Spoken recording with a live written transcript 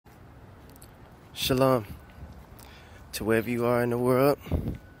Shalom to wherever you are in the world.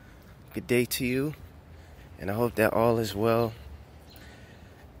 Good day to you, and I hope that all is well.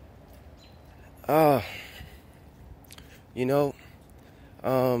 Uh, you know,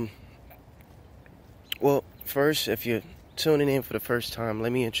 well, first, if you're tuning in for the first time,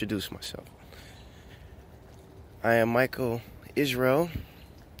 let me introduce myself. I am Michael Israel,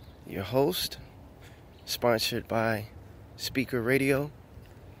 your host, sponsored by Speaker Radio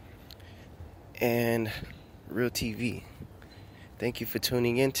and Real TV. Thank you for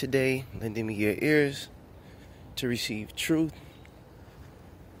tuning in today, lending me your ears to receive truth.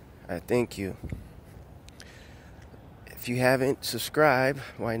 I thank you. If you haven't subscribed,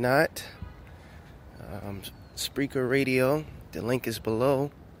 why not? Speaker Radio, the link is below,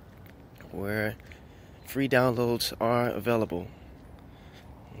 where free downloads are available.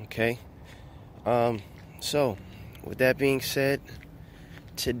 Okay? So, with that being said,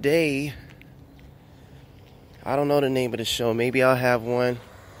 today, I don't know the name of the show. Maybe I'll have one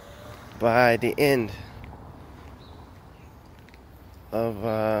by the end of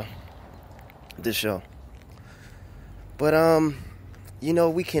the show. But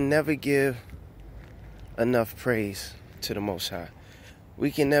we can never give enough praise to the Most High. We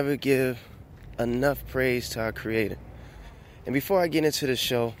can never give enough praise to our Creator. And before I get into the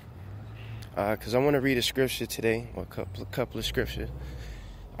show, because I want to read a scripture today, or a couple of scriptures,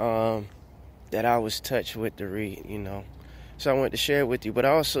 that I was touched with to read, So I wanted to share it with you. But I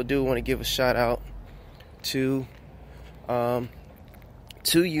also do want to give a shout out to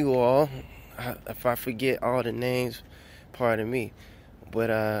you all. If I forget all the names, pardon me.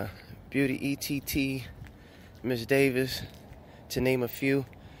 But Beauty ETT, Miss Davis, to name a few,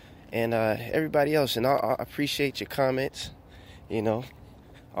 and everybody else. And I appreciate your comments. I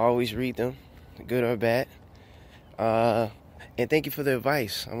always read them, good or bad. And thank you for the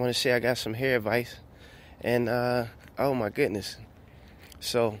advice. I want to say I got some hair advice. And, oh my goodness.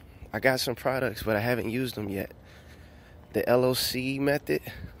 So, I got some products, but I haven't used them yet. The LOC method,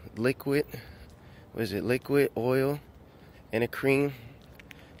 liquid, oil, and a cream.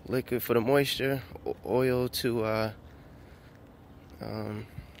 Liquid for the moisture, oil to, oh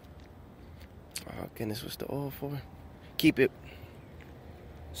goodness, what's the oil for? Keep it,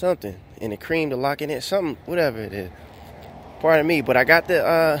 something. And the cream to lock it in, something, whatever it is. Pardon me, but I got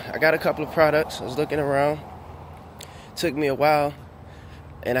a couple of products. I was looking around. Took me a while,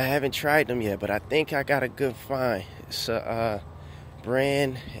 and I haven't tried them yet, but I think I got a good find. It's a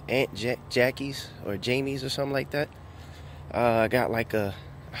brand Aunt Jackie's or Jamie's or something like that. I got like a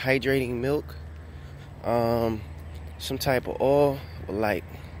hydrating milk, some type of oil, like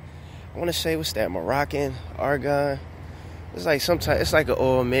I want to say what's that, Moroccan argan. It's like it's like an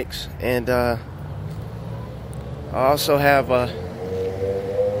oil mix, and I also have,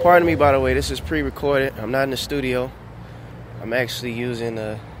 pardon me by the way, this is pre-recorded. I'm not in the studio. I'm actually using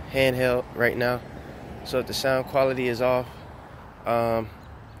a handheld right now. So if the sound quality is off,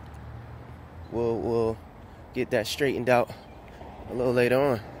 we'll get that straightened out a little later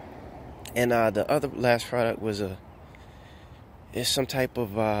on. And the other last product was it's some type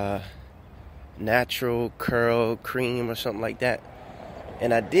of natural curl cream or something like that.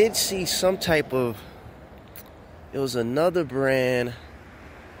 And I did see some type of, it was another brand.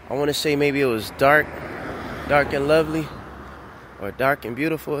 I want to say maybe it was Dark and Lovely or Dark and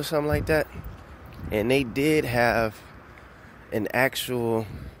Beautiful or something like that. And they did have an actual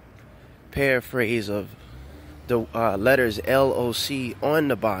paraphrase of the letters LOC on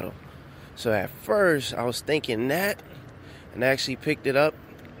the bottle. So at first I was thinking that, and I actually picked it up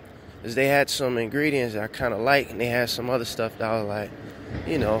because they had some ingredients that I kind of like, and they had some other stuff that I was like,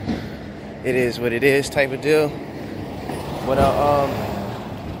 it is what it is type of deal. But I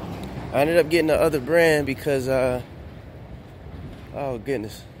ended up getting the other brand because, oh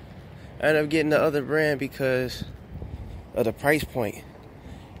goodness. I ended up getting the other brand because of the price point.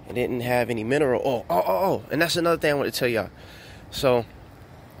 It didn't have any mineral oil. Oh, and that's another thing I want to tell y'all. So,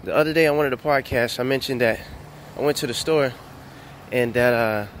 the other day I wanted a podcast. I mentioned that I went to the store and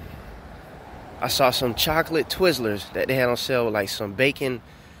that I saw some chocolate Twizzlers that they had on sale with like some bacon,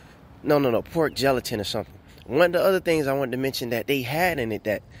 pork gelatin or something. One of the other things I wanted to mention that they had in it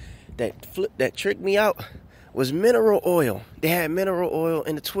that tricked me out was mineral oil. They had mineral oil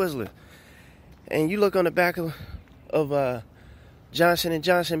in the Twizzler. And you look on the back of Johnson &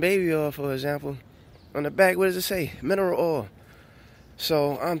 Johnson baby oil, for example. On the back, what does it say? Mineral oil.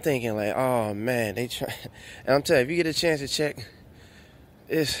 So I'm thinking like, oh man, they try. And I'm telling you, if you get a chance to check,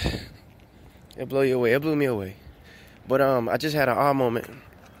 it'll blow you away. It blew me away. But I just had an aha moment.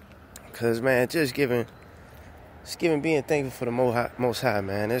 Because, man, just giving It's giving being thankful for the Most High,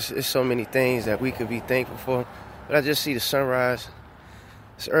 man. There's so many things that we could be thankful for. But I just see the sunrise.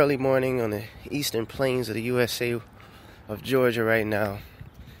 It's early morning on the eastern plains of the USA of Georgia right now.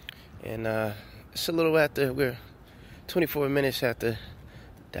 And it's a little after, we're 24 minutes after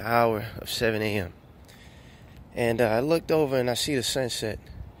the hour of 7 a.m. And I looked over and I see the sunset.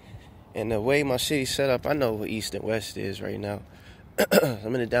 And the way my city's set up, I know what east and west is right now.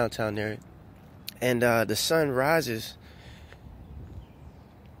 I'm in the downtown area. And the sun rises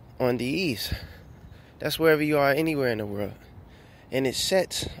on the east. That's wherever you are, anywhere in the world. And it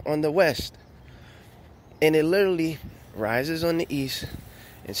sets on the west. And it literally rises on the east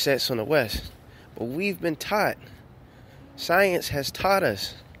and sets on the west. But we've been taught, science has taught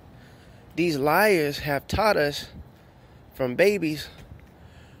us, these liars have taught us from babies,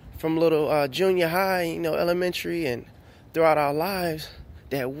 from little junior high, elementary, and throughout our lives,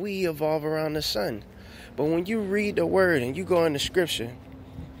 that we evolve around the sun. But when you read the word and you go into scripture,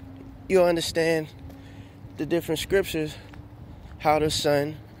 you'll understand the different scriptures, how the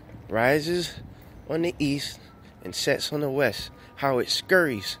sun rises on the east and sets on the west, how it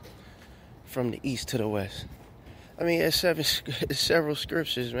scurries from the east to the west. I mean, there's several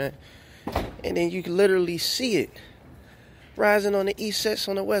scriptures, man. And then you can literally see it rising on the east, sets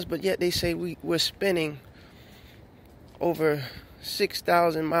on the west, but yet they say we're spinning over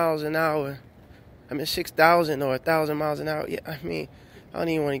 6,000 miles an hour. I mean, 6,000 or 1,000 miles an hour. Yeah, I mean, I don't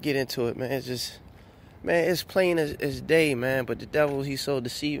even want to get into it, man. It's just, man, it's plain as day, man. But the devil, he's so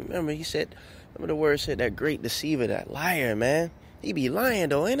deceiving. Remember the word said, that great deceiver, that liar, man. He be lying,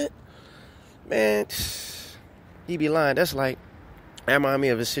 though, ain't it? Man, he be lying. That remind me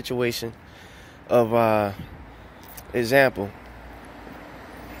of a situation of, example,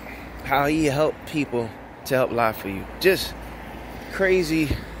 how he helped people to help lie for you. Just crazy,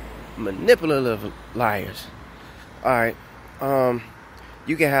 manipulative liars. All right,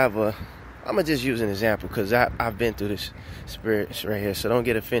 you can have I'm gonna just use an example because I've been through this experience right here, so don't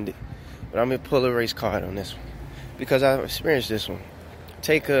get offended. But I'm gonna pull a race card on this one because I've experienced this one.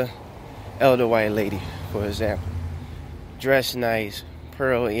 Take a elder white lady, for example, dressed nice,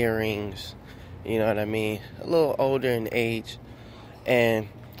 pearl earrings, you know what I mean, a little older in age, and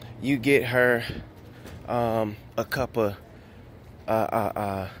you get her a cup of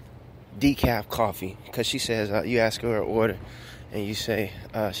decaf coffee, because she says, you ask her order, and you say,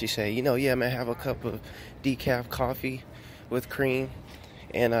 she say, yeah, man, have a cup of decaf coffee with cream,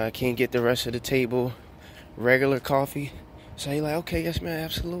 and can you get the rest of the table regular coffee? So you're like, okay, yes, man,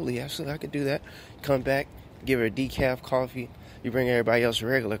 absolutely, I can do that. Come back, give her decaf coffee, you bring everybody else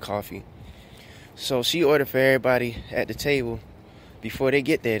regular coffee. So she ordered for everybody at the table. Before they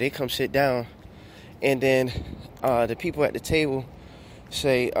get there, they come sit down, and then the people at the table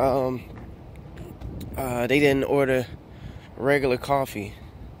say they didn't order regular coffee.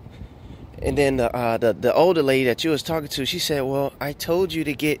 And then the older lady that you was talking to, she said, well, I told you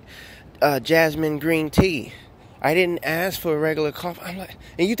to get jasmine green tea. I didn't ask for a regular coffee. I'm like,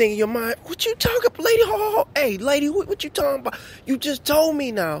 and you think in your mind, what you talking about, lady? Hey, lady, what you talking about? You just told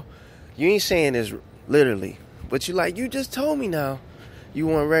me now. You ain't saying this literally, but you just told me now you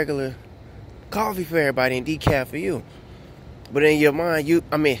want regular coffee for everybody and decaf for you. But in your mind,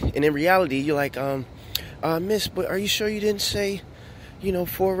 and in reality, you're like, miss, but are you sure you didn't say, 3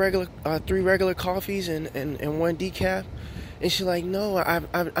 regular coffees and 1 decaf? And she's like, no,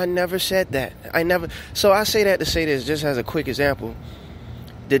 I never said that. So I say that to say this, just as a quick example.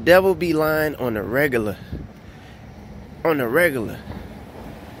 The devil be lying on the regular.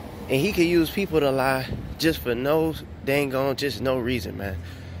 And he can use people to lie just for no reason, man.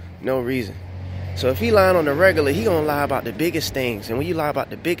 No reason. So if he lying on the regular, he gonna lie about the biggest things. And when you lie about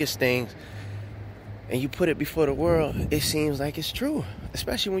the biggest things and you put it before the world, it seems like it's true.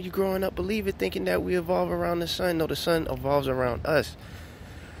 Especially when you're growing up believing, thinking that we evolve around the sun. No, the sun evolves around us.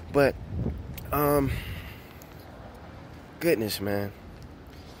 But, goodness, man.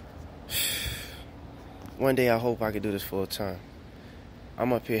 One day I hope I could do this full time.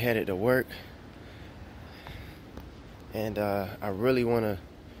 I'm up here headed to work, and I really want to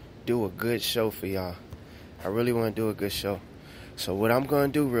do a good show for y'all. I really want to do a good show. So what I'm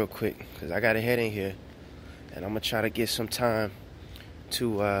going to do real quick, because I got to head in here, and I'm going to try to get some time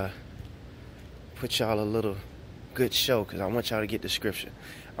to put y'all a little good show, because I want y'all to get the scripture.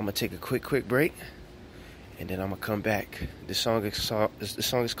 I'm going to take a quick break, and then I'm going to come back. The song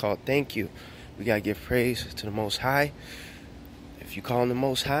is called Thank You. We got to give praise to the Most High. If you call him the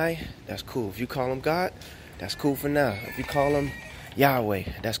Most High, that's cool. If you call him God, that's cool for now. If you call him Yahweh,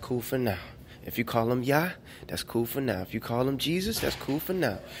 that's cool for now. If you call him Yah, that's cool for now. If you call him Jesus, that's cool for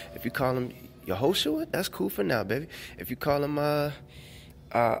now. If you call him Yehoshua, that's cool for now, baby. If you call him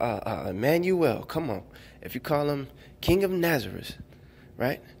Emmanuel, come on. If you call him King of Nazareth,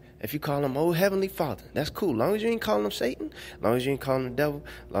 right? If you call him Old Heavenly Father, that's cool. Long as you ain't calling him Satan, long as you ain't calling him the devil,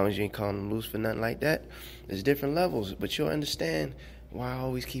 long as you ain't calling him Lucifer, nothing like that. There's different levels, but you'll understand why I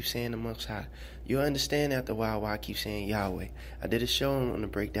always keep saying the Most High. You'll understand after a while why I keep saying Yahweh. I did a show on the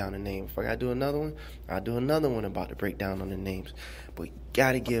breakdown of names. If I gotta do another one, I'll do another one about the breakdown on the names. But you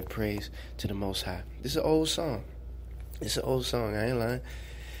gotta give praise to the Most High. This is an old song. It's an old song, I ain't lying.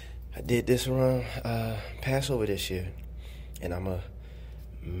 I did this around Passover this year. And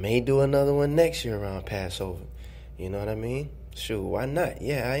may do another one next year around Passover. You know what I mean? Sure, why not?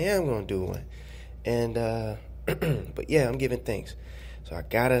 Yeah, I am gonna do one. And but yeah, I'm giving thanks. So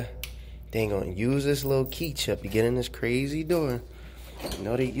they ain't gonna use this little key chip to get in this crazy door. You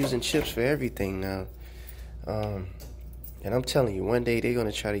know, they using chips for everything now. And I'm telling you, one day they're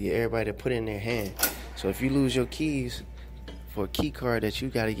gonna try to get everybody to put it in their hand. So if you lose your keys for a key card that you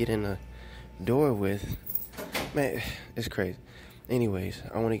gotta get in the door with, man, it's crazy. Anyways,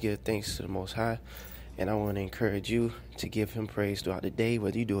 I want to give thanks to the Most High, and I want to encourage you to give him praise throughout the day,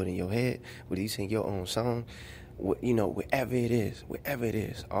 whether you do it in your head, whether you sing your own song, wherever it is,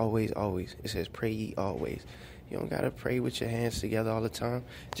 always, it says pray ye always. You don't got to pray with your hands together all the time.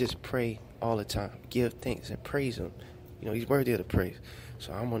 Just pray all the time. Give thanks and praise him. You know, he's worthy of the praise.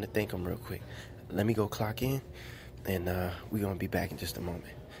 So I'm going to thank him real quick. Let me go clock in, and we're going to be back in just a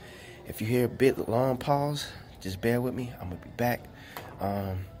moment. If you hear a bit long pause, just bear with me. I'm going to be back.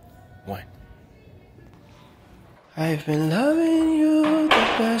 One. I've been loving you the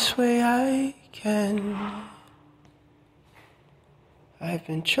best way I can. I've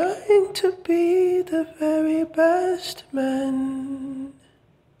been trying to be the very best man.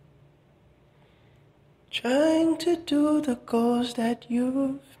 Trying to do the goals that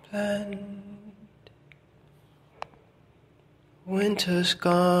you've planned. Winter's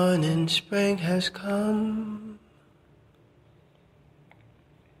gone and spring has come.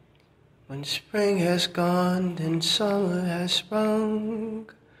 When spring has gone, then summer has sprung.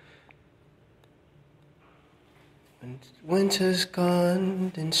 When winter's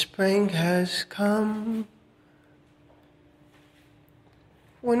gone, then spring has come.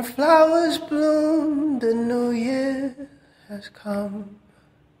 When flowers bloom, the new year has come.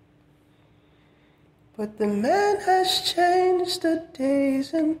 But the man has changed the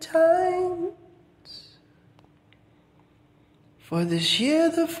days and times. For this year,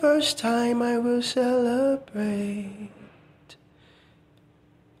 the first time I will celebrate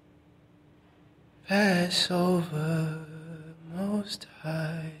Passover Most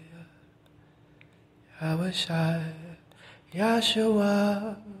High. Yahweh,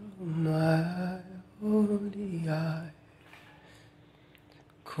 Yahshua, my holy eye.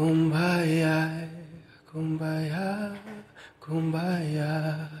 Kumbaya, kumbaya,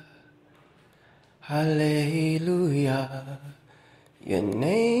 kumbaya. Hallelujah. Your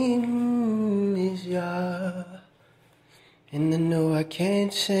name is Yah. And I know I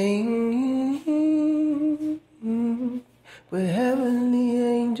can't sing, but heavenly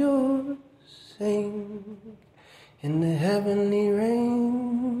angels sing. In the heavenly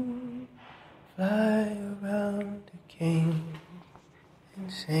rain, fly around the King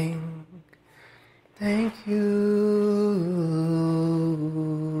and sing. Thank you,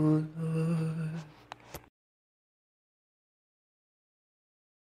 Lord.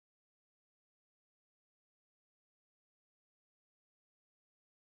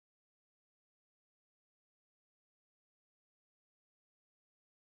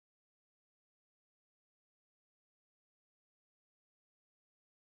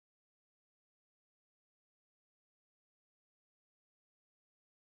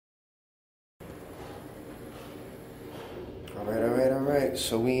 All right.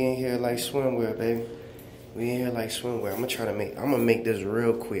 So we in here like swimwear, baby. We in here like swimwear. I'm gonna make this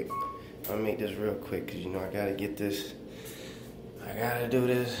real quick. Cause you know I gotta get this. I gotta do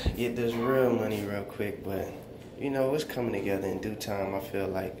this, get this real money real quick. But you know it's coming together in due time. I feel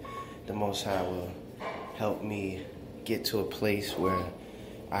like the Most High will help me get to a place where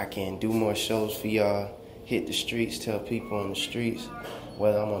I can do more shows for y'all. Hit the streets, tell people on the streets,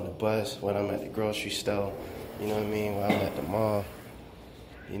 whether I'm on the bus, whether I'm at the grocery store. You know what I mean? While I'm at the mall,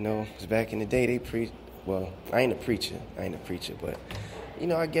 you know, because back in the day, they preach. Well, I ain't a preacher, but, you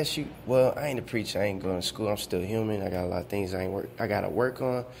know, I guess I ain't a preacher. I ain't going to school. I'm still human. I got a lot of things I got to work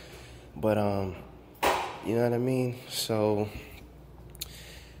on. But, you know what I mean? So,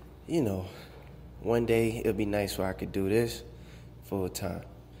 you know, one day it'll be nice where I could do this full time.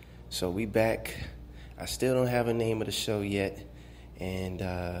 So we back. I still don't have a name of the show yet. And,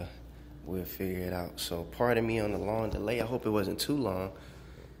 we'll figure it out. So pardon me on the long delay. I hope it wasn't too long.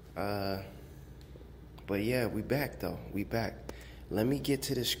 But yeah, we back though. We back. Let me get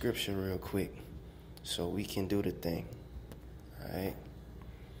to the scripture real quick so we can do the thing. All right.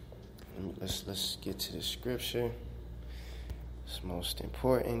 Let's get to the scripture. It's most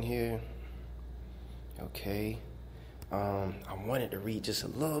important here. Okay. I wanted to read just a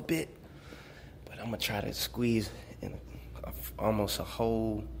little bit, but I'm gonna try to squeeze in almost a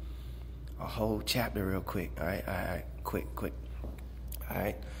whole chapter real quick. All right. Quick. All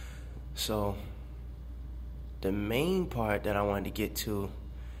right. So the main part that I wanted to get to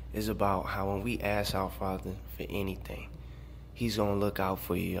is about how when we ask our Father for anything, He's gonna look out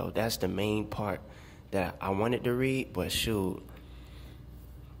for you, yo. That's the main part that I wanted to read, but shoot,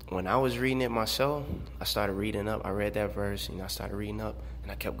 when I was reading it myself, I started reading up. I read that verse, and I started reading up,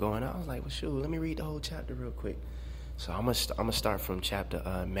 and I kept going out. I was like, well, shoot, let me read the whole chapter real quick. So I'm gonna start from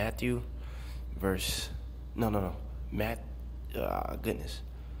chapter Matthew,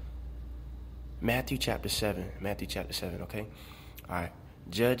 Matthew chapter 7. Matthew chapter 7. Okay, all right.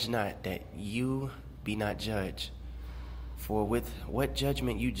 Judge not, that you be not judged. For with what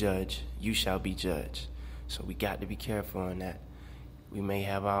judgment you judge, you shall be judged. So we got to be careful on that. We may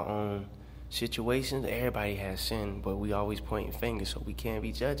have our own situations. Everybody has sin, but we always pointing fingers, so we can't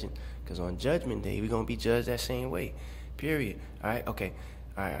be judging. Because on Judgment Day, we're going to be judged that same way. Period. All right? Okay.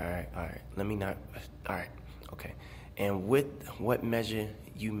 All right. Let me not. All right. Okay. And with what measure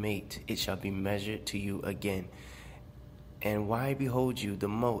you mete, it shall be measured to you again. And why behold you the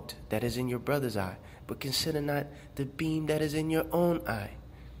mote that is in your brother's eye, but consider not the beam that is in your own eye?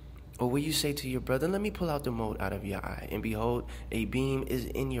 Or will you say to your brother, let me pull out the mote out of your eye, and behold, a beam is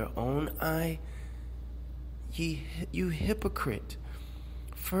in your own eye? You hypocrite,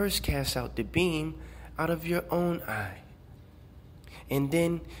 first cast out the beam out of your own eye, and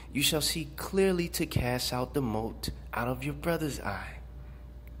then you shall see clearly to cast out the mote out of your brother's eye.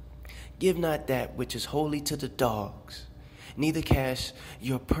 Give not that which is holy to the dogs, neither cast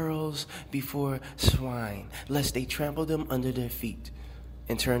your pearls before swine, lest they trample them under their feet,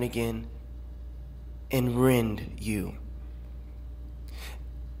 and turn again and rend you.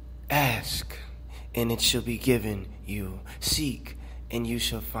 Ask, and it shall be given you. Seek, and you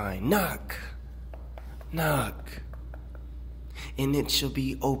shall find. Knock, and it shall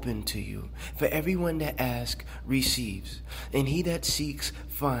be open to you. For everyone that asks receives, and he that seeks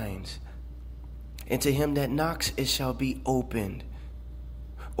finds, and to him that knocks it shall be opened.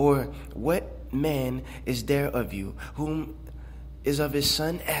 Or what man is there of you whom is of his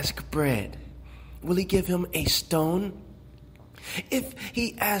son ask bread? Will he give him a stone? If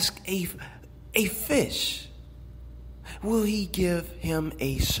he ask a fish, will he give him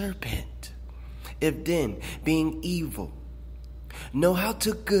a serpent? If then, being evil, know how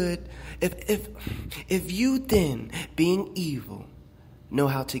to good, if you then, being evil, know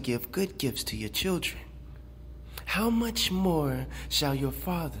how to give good gifts to your children, how much more shall your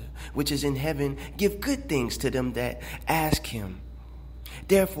Father, which is in heaven, give good things to them that ask him?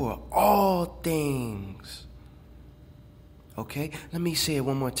 Therefore, all things. Okay, let me say it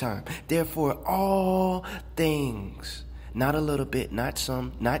one more time. Therefore, all things. Not a little bit, not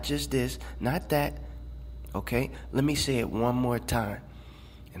some, not just this, not that. Okay, let me say it one more time.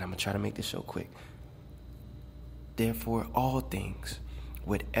 And I'm going to try to make this so quick. Therefore, all things,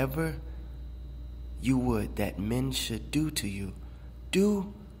 whatever you would that men should do to you,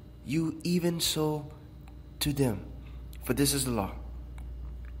 do you even so to them. For this is the law.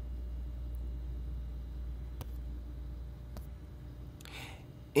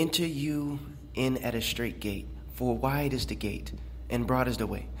 Enter you in at a straight gate, for wide is the gate, and broad is the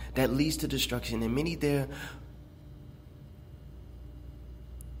way that leads to destruction, and many there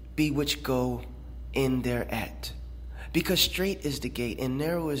be which go in thereat. Because straight is the gate, and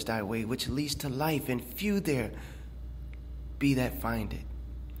narrow is thy way, which leads to life, and few there be that find it.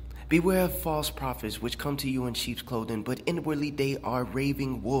 Beware of false prophets, which come to you in sheep's clothing, but inwardly they are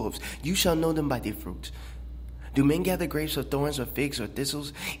raving wolves. You shall know them by their fruits. Do men gather grapes or thorns or figs or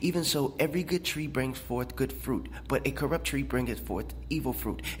thistles? Even so, every good tree brings forth good fruit, but a corrupt tree bringeth forth evil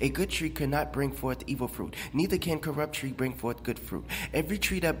fruit. A good tree cannot bring forth evil fruit, neither can corrupt tree bring forth good fruit. Every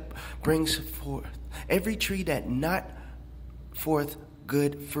tree that not forth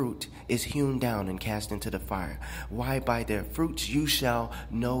good fruit is hewn down and cast into the fire. Why, by their fruits you shall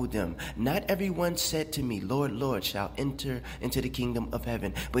know them. Not everyone said to me, Lord, Lord, shall enter into the kingdom of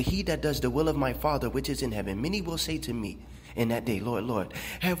heaven, but he that does the will of my Father which is in heaven. Many will say to me in that day, Lord, Lord,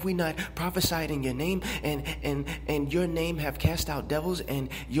 have we not prophesied in your name, and your name have cast out devils, and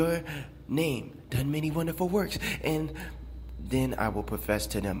your name done many wonderful works? And Then I will profess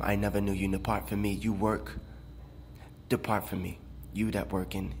to them, I never knew you. Depart from me, you work. Depart from me, you that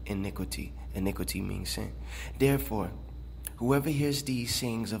work in iniquity. Iniquity means sin. Therefore, whoever hears these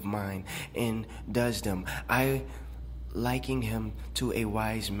sayings of mine and does them, I liken him to a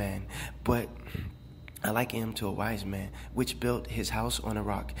wise man. But I liken him to a wise man, which built his house on a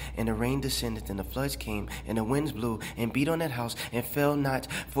rock. And the rain descended, and the floods came, and the winds blew, and beat on that house, and fell not,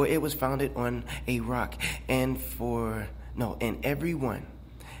 for it was founded on a rock. And everyone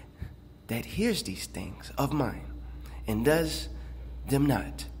that hears these things of mine, and does them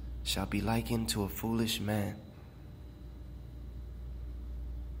not, shall be likened to a foolish man.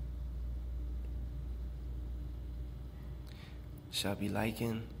 Shall be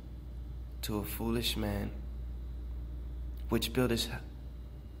likened to a foolish man, which built his...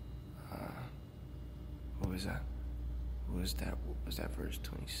 what was that? Was that verse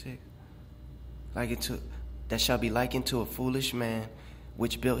 26? That shall be likened to a foolish man,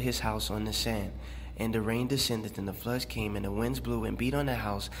 which built his house on the sand. And the rain descended, and the floods came, and the winds blew and beat on the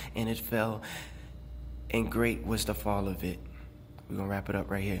house, and it fell, and great was the fall of it. We're going to wrap it up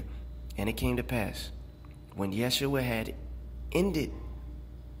right here. And it came to pass, when Yeshua had ended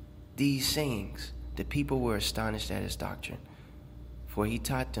these sayings, the people were astonished at his doctrine, for he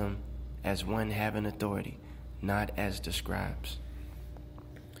taught them as one having authority, not as the scribes.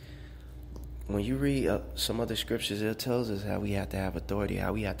 When you read some other scriptures, it tells us how we have to have authority,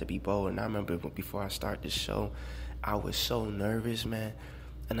 how we have to be bold. And I remember before I started this show, I was so nervous, man.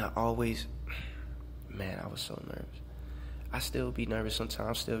 And I was so nervous. I still be nervous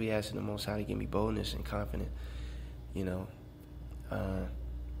sometimes, still be asking the Most High to give me boldness and confidence, you know.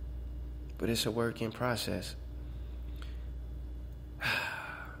 But it's a work in process.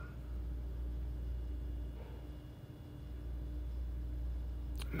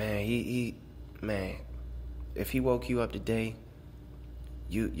 Man, if he woke you up today,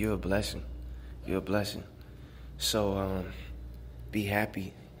 you're a blessing. You're a blessing. So be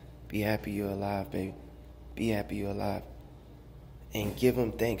happy. Be happy you're alive, baby. Be happy you're alive. And give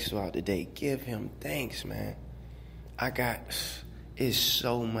him thanks throughout the day. Give him thanks, man. It's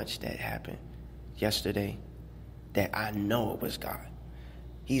so much that happened yesterday that I know it was God.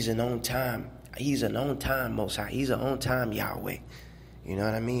 He's an on time Most High. He's an on time Yahweh. You know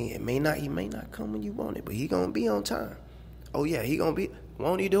what I mean? He may not come when you want it, but he gonna be on time. Oh yeah, he gonna be.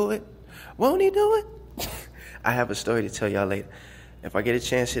 Won't he do it? Won't he do it? I have a story to tell y'all later. If I get a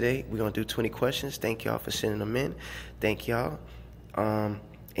chance today, we're gonna do 20 questions. Thank y'all for sending them in. Thank y'all. And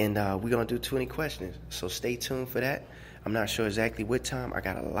we're gonna do 20 questions. So stay tuned for that. I'm not sure exactly what time. I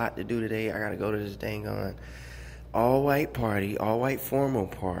got a lot to do today. I gotta go to this dang on all white party, all white formal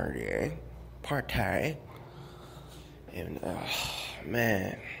party. And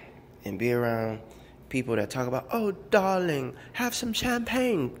man, and be around people that talk about, oh, darling, have some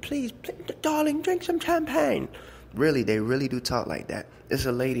champagne. Please, darling, drink some champagne. Really, they really do talk like that. It's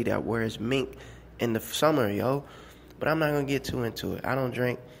a lady that wears mink in the summer, yo. But I'm not going to get too into it. I don't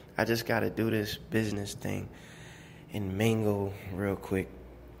drink. I just got to do this business thing and mingle real quick.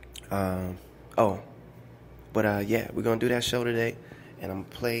 Yeah, we're going to do that show today. And I'm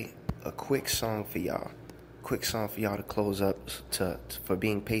going to play a quick song for y'all. To close up for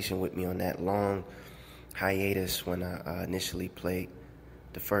being patient with me on that long hiatus when I initially played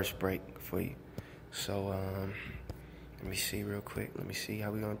the first break for you. So let me see real quick. Let me see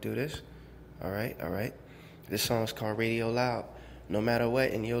how we're going to do this. All right. This song is called Radio Loud. No matter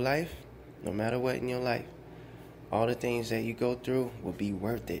what in your life, all the things that you go through will be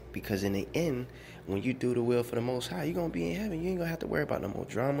worth it, because in the end, when you do the will for the Most High, you're going to be in heaven. You ain't going to have to worry about no more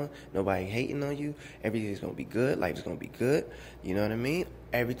drama, nobody hating on you. Everything's going to be good. Life's going to be good. You know what I mean?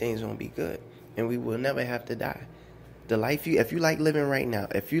 Everything's going to be good. And we will never have to die. The life if you like living right now,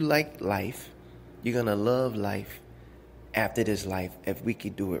 if you like life, you're going to love life after this life if we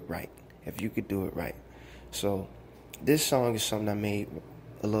could do it right. If you could do it right. So this song is something I made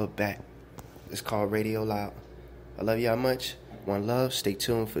a little back. It's called Radio Loud. I love y'all much. One love. Stay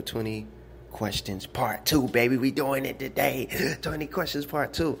tuned for 20 questions part 2, baby. We doing it today. 20 questions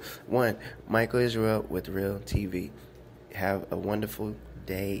part 2. 1, Michael Israel with Real TV. Have a wonderful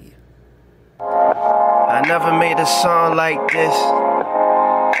day. I never made a song like this,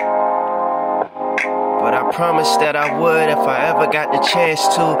 but I promised that I would if I ever got the chance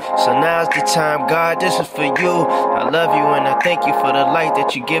to. So now's the time, God, this is for you. I love you and I thank you for the light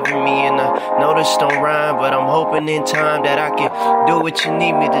that you're giving me. And I know this don't rhyme, but I'm hoping in time that I can do what you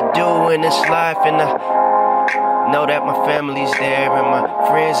need me to do in this life. And I know that my family's there and my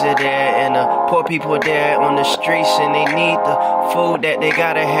friends are there and the poor people are there on the streets, and they need the food that they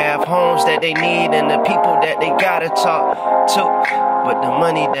gotta have, homes that they need, and the people that they gotta talk to. But the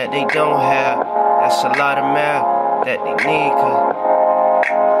money that they don't have, that's a lot of math that they need, 'cause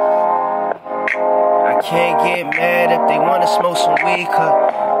I can't get mad if they wanna smoke some weed,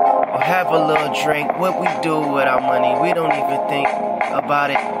 or have a little drink. What we do with our money, we don't even think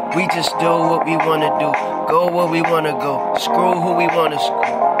about it. We just do what we wanna do, go where we wanna go, screw who we wanna screw.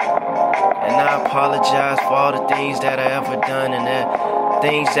 And I apologize for all the things that I ever done and the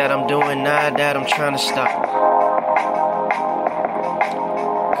things that I'm doing now that I'm trying to stop.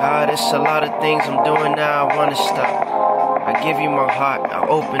 God, it's a lot of things I'm doing now I wanna stop. I give you my heart, I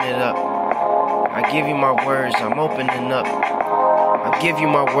open it up. I give you my words, I'm opening up. I give you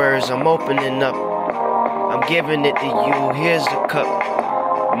my words, I'm opening up. I'm giving it to you, here's the cup.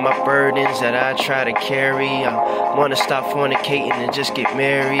 My burdens that I try to carry. I wanna stop fornicating and just get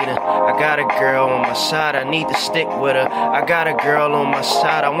married. I got a girl on my side, I need to stick with her. I got a girl on my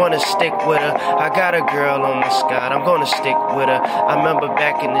side, I wanna stick with her. I got a girl on my side, I'm gonna stick with her. I remember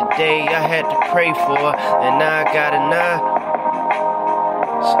back in the day I had to pray for her, and now I got her now.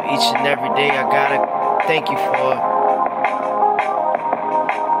 So each and every day I gotta thank you for her.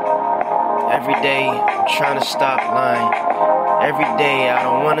 Every day I'm trying to stop lying. Every day I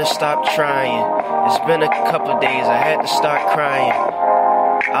don't wanna stop trying. It's been a couple days I had to start crying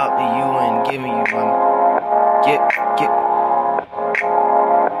out to you and giving you my get.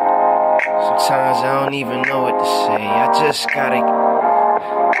 Sometimes I don't even know what to say. I just gotta.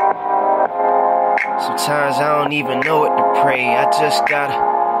 Sometimes I don't even know what to pray. I just gotta.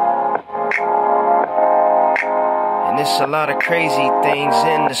 And there's a lot of crazy things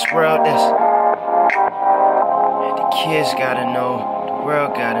in this world that's. Kids gotta know, the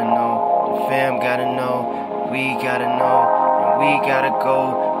world gotta know, the fam gotta know, we gotta know, and we gotta go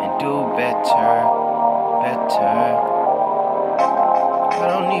and do better. I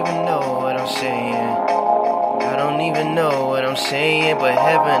don't even know what I'm saying. I don't even know what I'm saying, but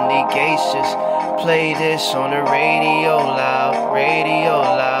heavenly gates just play this on the radio loud.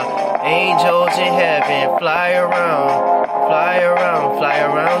 Angels in heaven fly around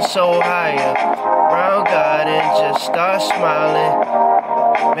so high around God and just start smiling.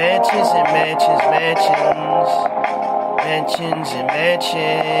 Mansions and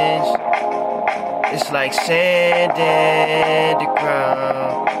mansions. It's like sand in the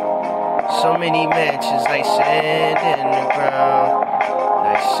ground. So many mansions like sand in the ground.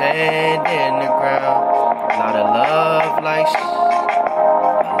 Like sand in the ground. A lot of love, like a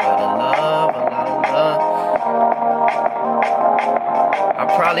lot of love. I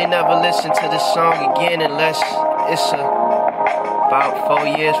probably never listen to this song again unless it's about 4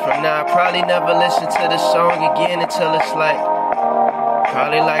 years from now. I probably never listen to this song again until it's like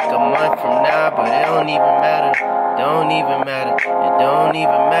probably like a month from now, but it don't even matter. It don't even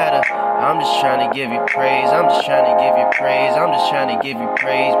matter. I'm just trying to give you praise. I'm just trying to give you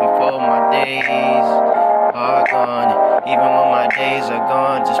praise before my days are gone. Even when my days are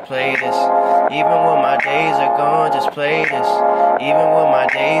gone, just play this. Even when my days are gone, just play this. Even when my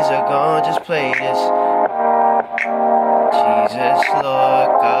days are gone, just play this. Jesus, Lord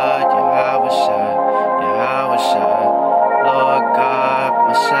God, Yahweh Shai, Lord God,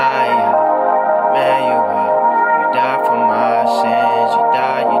 Messiah, Emmanuel, you died for my sins, you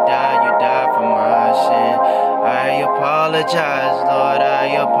died for my sins. I apologize, Lord,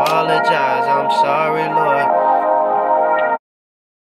 I'm sorry, Lord.